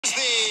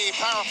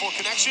powerful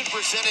connection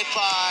presented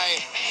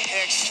by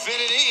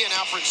Xfinity, and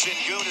Alfred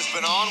Şengün has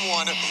been on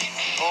one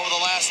over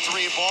the last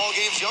 3 ball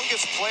games.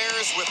 Youngest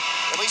players with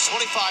at least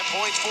 25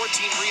 points, 14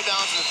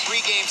 rebounds in a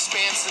 3-game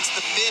span since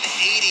the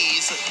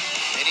mid-'80s.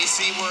 And you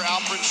see where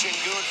Alfred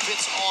Şengün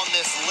fits on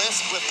this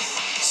list with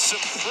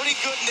some pretty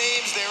good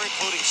names there,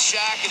 including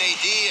Shaq and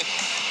AD and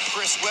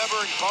Chris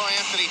Webber and Karl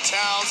Anthony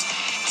Towns.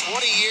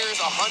 20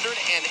 years, 180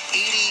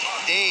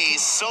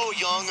 days. So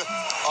young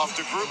of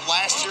the group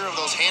last year, of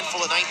those handful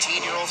of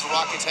 19-year-olds the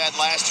Rockets had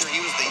last year. He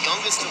was the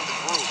youngest of the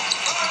group.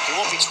 He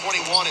won't be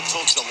 21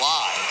 until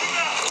July.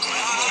 A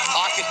little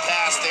pocket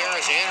pass there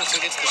as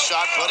Anderson hits the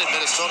shot put, and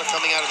Minnesota,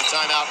 coming out of the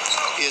timeout,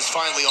 is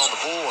finally on the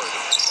board.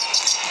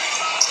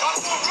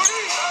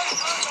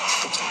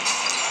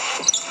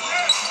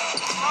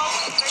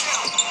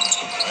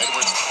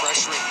 Edwards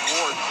pressuring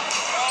Ward.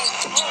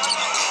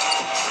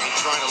 Green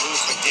trying to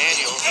lose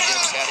McDaniels.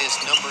 Again's had his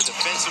number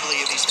defensively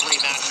in these 3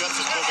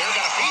 matchups, and Gobert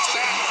got a piece of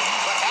that.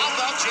 But how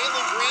about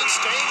Jalen Green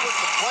staying with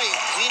the plate,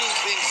 cleaning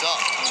things up?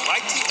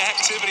 Like the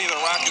activity of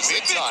the Rockets.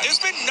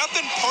 There's been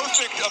nothing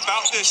perfect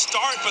about this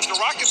start, but the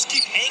Rockets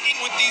keep hanging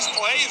with these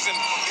plays, and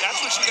that's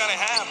what you got to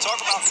have.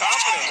 Talk about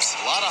confidence.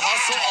 A lot of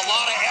hustle, a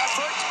lot of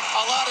effort,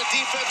 a lot of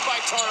defense by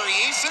Tari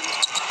Eason.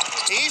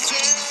 And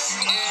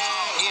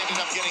he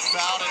ended up getting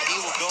fouled, and he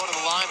will go to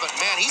the line. But,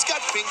 man, he's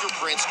got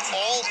fingerprints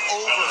all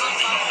over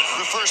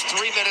the first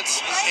 3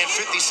 minutes and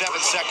 57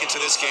 seconds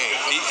of this game.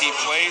 He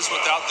plays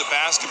without the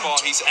basketball.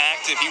 He's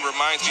active. He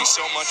reminds me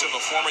so much of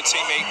a former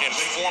teammate and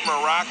former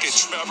Rocket,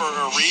 Trevor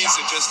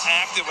Ariza, just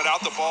active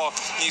without the ball.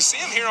 And you see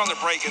him here on the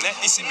break, and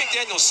you see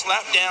McDaniels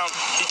slap down.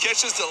 He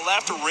catches the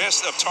left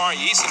wrist of Tari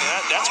Eason,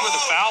 and that's where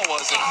the foul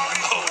was. And,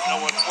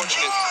 no,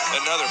 unfortunate,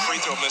 another free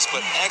throw miss,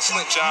 but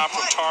excellent job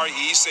from Tari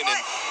Eason. And,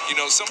 you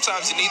know,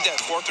 sometimes you need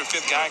that 4th or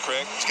 5th guy,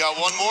 Craig. He's got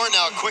one more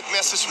now. A quick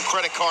message from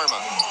Credit Karma.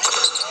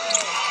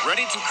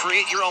 Ready to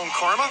create your own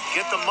karma?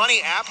 Get the money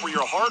app where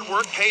your hard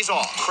work pays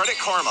off. Credit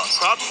Karma,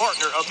 proud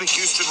partner of the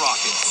Houston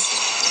Rockets.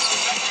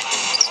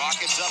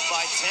 Rockets up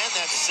by 10.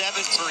 That's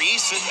 7 for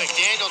Eason.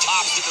 McDaniels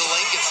hops into the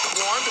lane, gets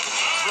swarmed,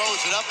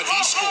 throws it up, and he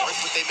scores,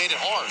 but they made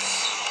it hard.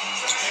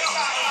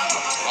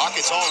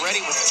 Rockets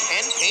already with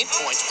 10 paint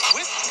points,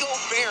 with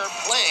Gobert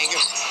playing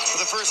for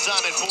the first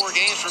time in 4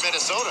 games for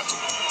Minnesota.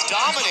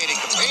 Dominating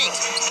the paint.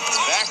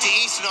 Back to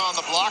Eason on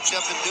the block.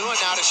 Nothing doing.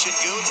 Now to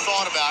Şengün.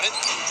 Thought about it.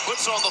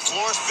 Puts on the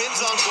floor. Spins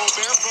on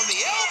Gobert from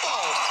the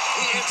elbow.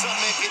 He ends up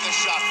making the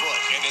shot put.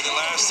 And then the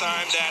last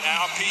time that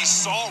Al piece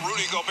saw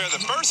Rudy Gobert,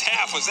 the first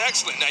half was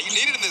excellent. Now, you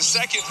need it in the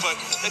second, but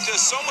that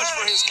does so much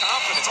for his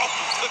confidence. Oh,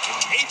 look at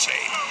KJ.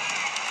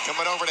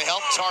 Coming over to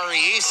help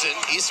Tari Eason.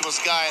 Eason was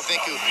the guy, I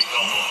think,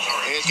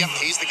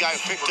 he's the guy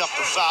who picked up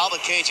the foul.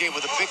 But KJ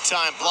with a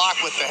big-time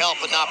block with the help,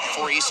 but not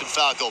before Eason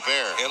fouled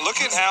Gobert. And look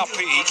at Al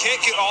P. He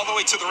can't get all the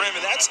way to the rim,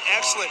 and that's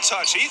excellent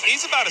touch.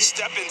 He's about a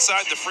step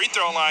inside the free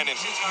throw line, and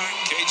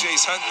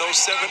KJ's hunting those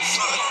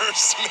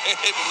 7-footers, man,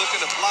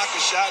 looking to block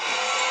a shot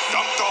and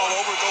dunked all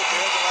over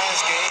Gobert the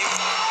last game.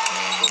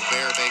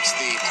 Gobert makes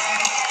the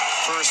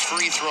first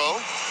free throw.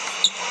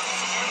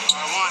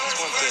 That's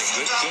one thing.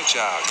 Good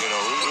job. You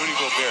know, Rudy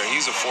Gobert,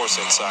 he's a force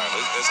inside.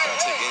 Let's not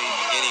take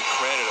any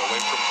credit away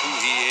from who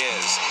he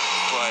is.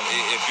 But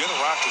if you're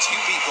the Rockets, you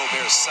beat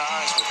Gobert's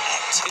size with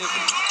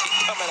activity. You keep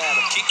coming at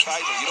him, keep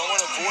fighting him. You don't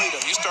want to avoid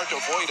him. You start to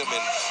avoid him,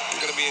 and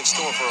you're going to be in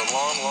store for a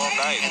long, long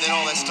night. And then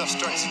all that stuff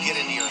starts to get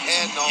into your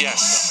head, and all that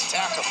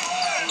stuff to attack him.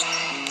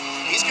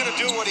 He's going to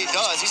do what he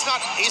does. He's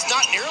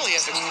not nearly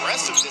as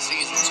aggressive this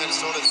season in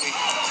Minnesota as we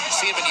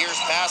see him in years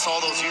past.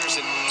 All those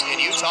years in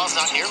Utah, he's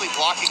not nearly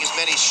blocking as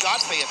many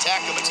shots. They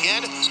attack him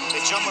again.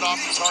 They jump it off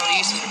to Tari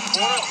Eason in the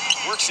corner.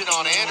 Works it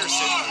on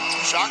Anderson.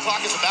 Shot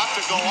clock is about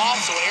to go off,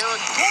 so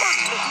Eric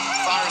Gordon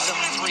fires up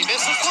 3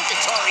 misses. Look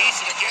at Tari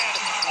Eason again.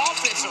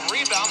 Offensive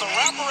rebound. The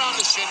wraparound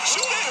to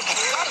Şengün.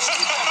 Got to shoot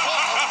the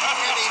ball,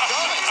 and he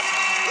does it.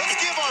 Let's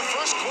give our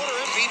first quarter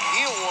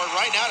MVP award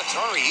right now to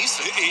Tari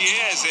Eason. He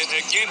is, and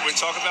again, we're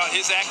talking about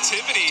his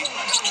activity.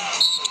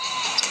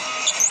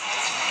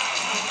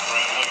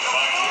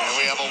 And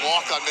we have a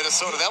walk on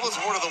Minnesota. That was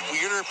one of the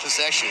weirder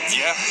possessions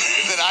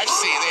that I've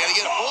seen. They had to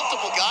get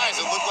multiple guys.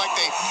 It looked like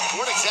they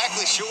weren't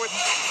exactly sure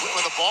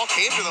when the ball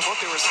came to them what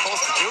they were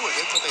supposed to do with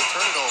it, but they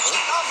turned it over.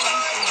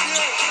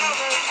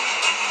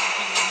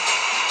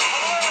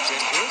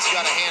 Şengün's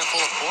got a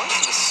handful of points,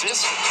 an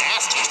assist, a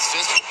nasty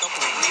assist, a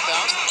couple of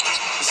rebounds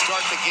to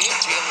start the game.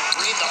 Jalen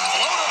Green, the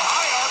floater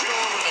high arc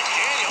over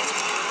McDaniels.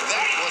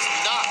 That was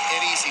not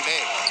an easy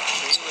make.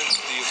 Jalen,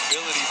 the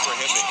ability for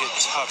him to hit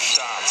tough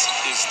shots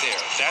is there.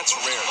 That's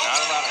rare. Not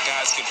a lot of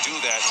guys can do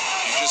that.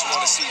 You just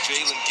want to see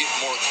Jalen get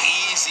more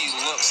easy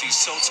looks. He's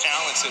so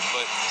talented,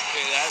 but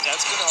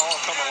that's going to all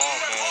come along,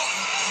 man.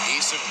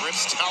 Eason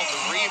rips down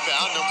the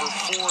rebound, number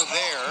 4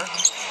 there.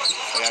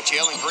 Yeah,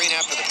 Jalen Green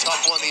after the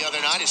tough one the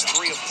other night is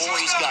 3 of 4.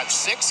 He's got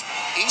 6.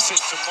 Eason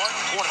to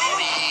Martin, corner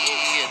 3,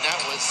 and that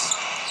was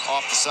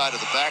off the side of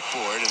the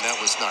backboard, and that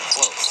was not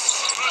close.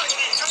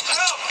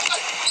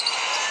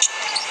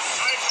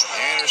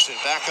 Anderson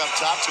back up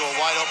top to a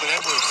wide open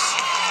Edwards.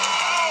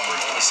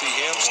 We're going to see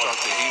him start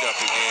to heat up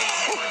again.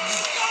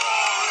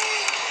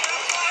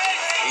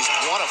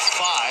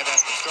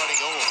 starting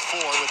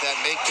 0-4 with that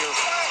make their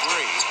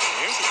three. And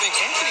here's the thing,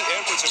 Anthony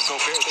Edwards and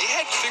Gobert, they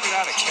hadn't figured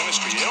out a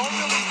chemistry. They don't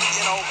really,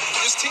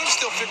 this team's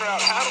still figuring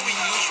out how do we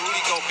use Rudy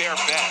Gobert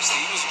best.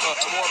 He was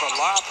more of a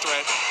lob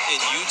threat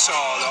in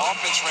Utah. The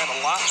offense ran a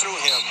lot through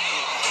him.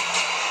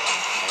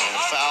 And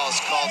foul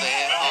is called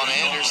on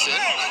Anderson.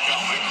 He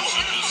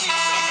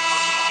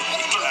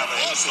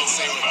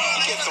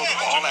can't throw the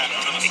ball at him.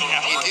 He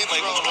did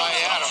throw it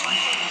right at him.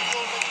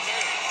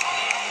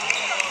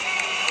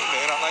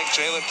 Man, I like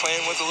Jalen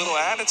playing with a little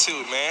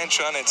attitude, man,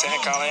 trying to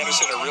attack Kyle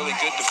Anderson, a really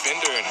good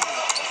defender. And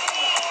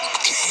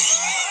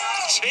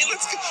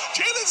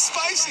Jalen's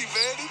spicy,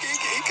 man.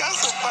 He got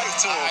some fight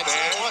to him, I tell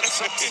man. you what,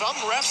 some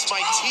refs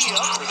might tee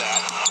up for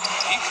that.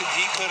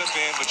 He could have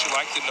been, but you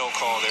like the no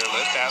call there.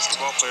 Let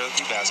basketball players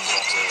be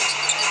basketball players.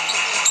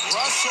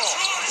 Russell,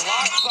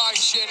 blocked by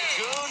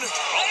Şengün,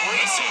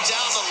 racing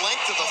down the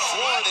length of the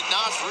floor. Then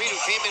Naz Reid,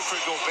 who came in for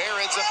Gobert,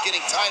 ends up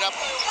getting tied up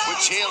with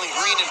Jalen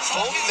Green, and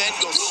both men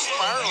go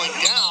spiraling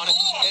down.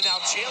 And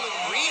now Jalen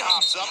Green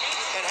hops up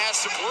and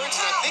has some words,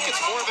 and I think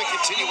it's more of a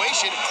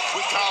continuation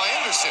with Kyle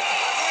Anderson.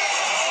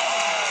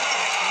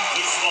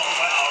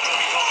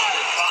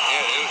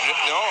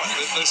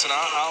 Listen,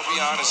 I'll be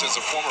honest, as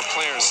a former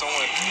player, it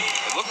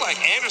looked like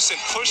Anderson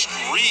pushed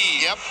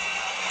Reid. Yep.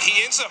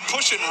 He ends up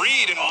pushing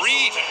Reid, and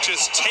Reid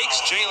just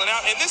takes Jalen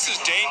out. And this is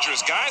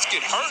dangerous. Guys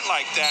get hurt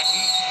like that.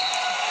 And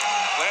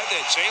glad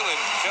that Jalen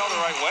fell the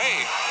right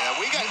way. Yeah,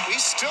 we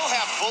still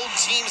have both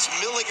teams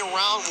milling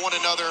around one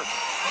another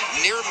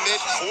near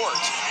midcourt.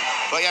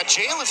 But yeah,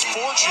 Jalen's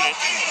fortunate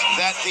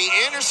that the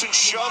Anderson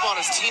shove on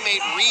his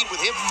teammate Reid,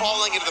 with him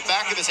falling into the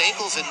back of his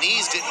ankles and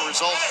knees, didn't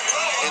result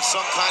in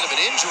some kind of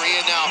an injury.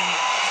 And now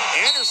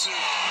Anderson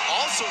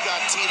also got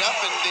teed up,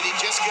 and did he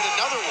just get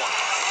another one?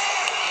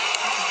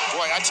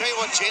 Boy, I tell you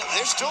what,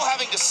 they're still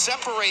having to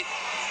separate.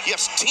 You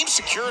have team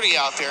security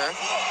out there.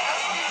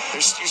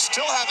 You're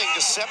still having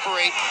to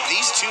separate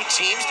these two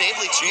teams,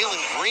 namely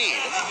Jalen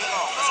Green.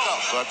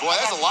 But boy,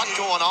 there's a lot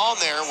going on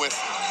there with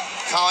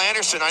Kyle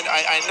Anderson.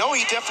 I know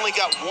he definitely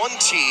got one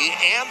tee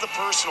and the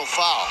personal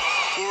foul.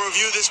 We'll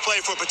review this play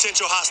for a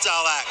potential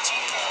hostile act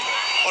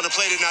on a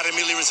play that not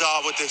immediately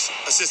resolved with this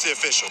assistant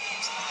official.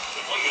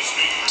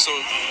 So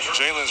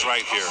Jalen's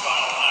right here.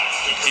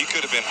 He could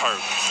have been hurt,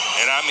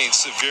 and I mean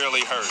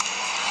severely hurt.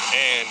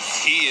 And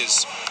he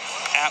is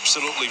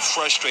absolutely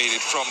frustrated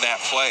from that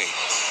play.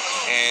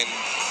 And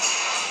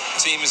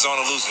the team is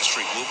on a losing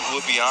streak.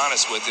 We'll be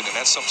honest with it, and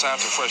that's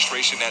sometimes the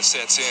frustration that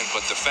sets in.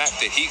 But the fact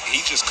that he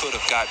just could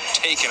have gotten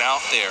taken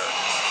out there,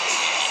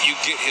 you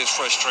get his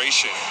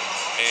frustration.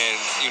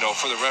 And,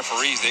 for the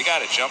referees, they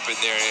got to jump in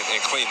there and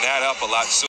clean that up a lot sooner.